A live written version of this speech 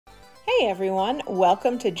Hey everyone,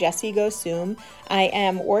 welcome to Jessie Goes Tsum. I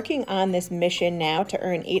am working on this mission now to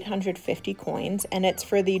earn 850 coins, and it's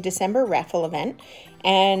for the December Raffle Event.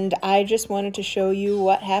 And I just wanted to show you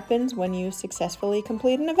what happens when you successfully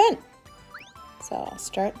complete an event. So I'll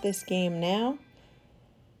start this game now.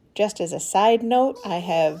 Just as a side note, I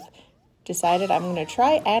have decided I'm going to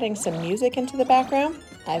try adding some music into the background.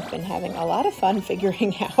 I've been having a lot of fun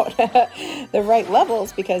figuring out the right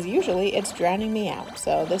levels because usually it's drowning me out.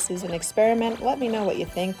 So this is an experiment. Let me know what you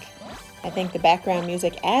think. I think the background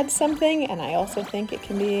music adds something, and I also think it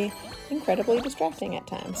can be incredibly distracting at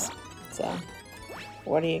times. So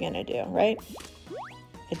what are you going to do, right?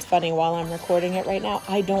 It's funny, while I'm recording it right now,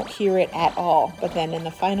 I don't hear it at all. But then in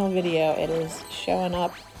the final video, it is showing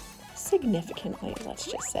up significantly, let's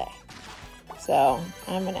just say. So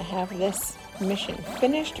I'm going to have this mission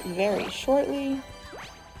finished very shortly.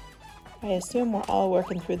 I assume we're all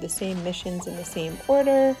working through the same missions in the same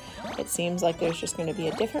order. It seems like there's just going to be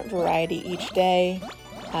a different variety each day.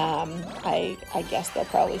 I guess they'll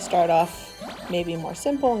probably start off maybe more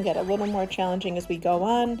simple and get a little more challenging as we go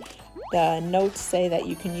on. The notes say that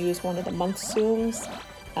you can use one of the monk Tsums,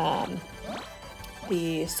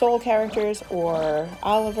 the soul characters, or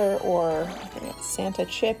Oliver, or I think it's Santa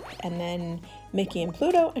Chip, and then Mickey and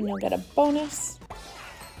Pluto, and you'll get a bonus.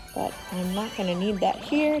 But I'm not going to need that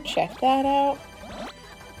here. Check that out.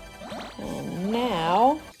 And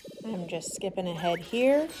now I'm just skipping ahead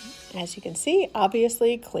here. As you can see,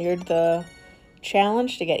 obviously cleared the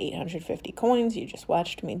challenge to get 850 coins. You just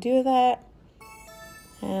watched me do that.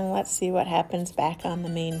 And let's see what happens back on the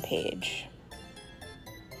main page.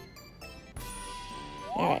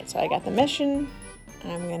 Alright, so I got the mission.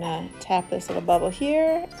 I'm going to tap this little bubble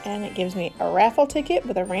here, and it gives me a raffle ticket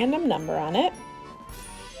with a random number on it.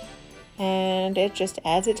 And it just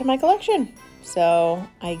adds it to my collection. So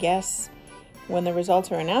I guess when the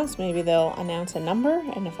results are announced, maybe they'll announce a number,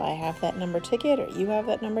 and if I have that number ticket, or you have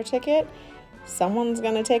that number ticket, someone's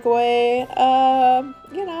going to take away, a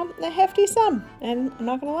hefty sum. And I'm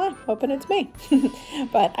not going to lie, hoping it's me.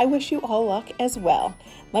 But I wish you all luck as well.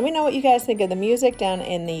 Let me know what you guys think of the music down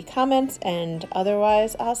in the comments, and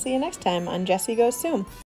otherwise, I'll see you next time on Jessie Goes Tsum.